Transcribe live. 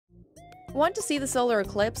Want to see the solar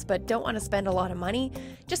eclipse but don't want to spend a lot of money?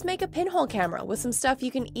 Just make a pinhole camera with some stuff you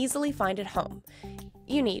can easily find at home.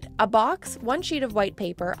 You need a box, 1 sheet of white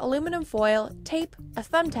paper, aluminum foil, tape, a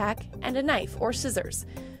thumbtack, and a knife or scissors.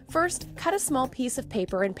 First, cut a small piece of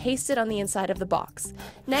paper and paste it on the inside of the box.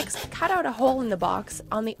 Next, cut out a hole in the box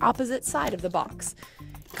on the opposite side of the box.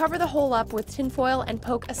 Cover the hole up with tinfoil and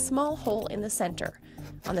poke a small hole in the center.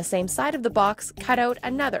 On the same side of the box, cut out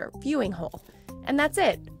another viewing hole. And that's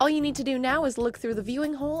it. All you need to do now is look through the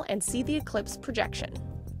viewing hole and see the eclipse projection.